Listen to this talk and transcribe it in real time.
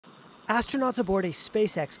Astronauts aboard a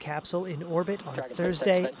SpaceX capsule in orbit on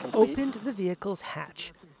Thursday opened the vehicle's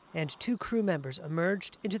hatch, and two crew members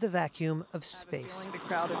emerged into the vacuum of space. The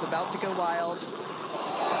crowd is about to go wild. Good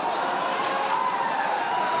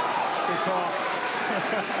call.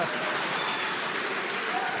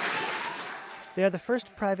 They are the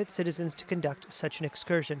first private citizens to conduct such an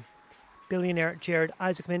excursion. Billionaire Jared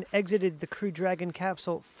Isaacman exited the Crew Dragon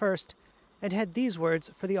capsule first and had these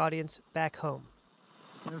words for the audience back home.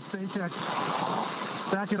 SpaceX,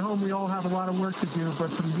 back at home we all have a lot of work to do,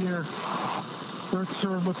 but from here, Earth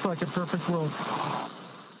sure looks like a perfect world.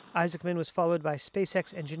 Isaacman was followed by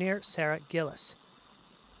SpaceX engineer Sarah Gillis.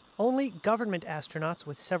 Only government astronauts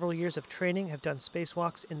with several years of training have done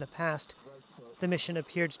spacewalks in the past. The mission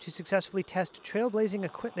appeared to successfully test trailblazing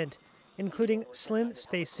equipment, including slim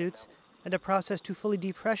spacesuits and a process to fully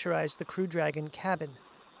depressurize the Crew Dragon cabin.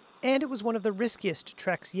 And it was one of the riskiest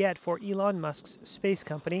treks yet for Elon Musk's space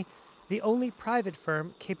company, the only private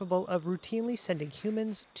firm capable of routinely sending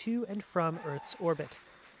humans to and from Earth's orbit.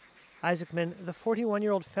 Isaacman, the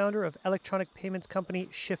 41-year-old founder of electronic payments company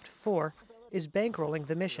Shift4, is bankrolling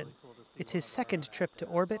the mission. It's his second trip to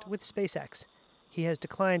orbit with SpaceX. He has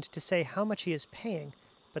declined to say how much he is paying,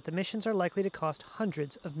 but the missions are likely to cost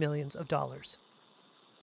hundreds of millions of dollars.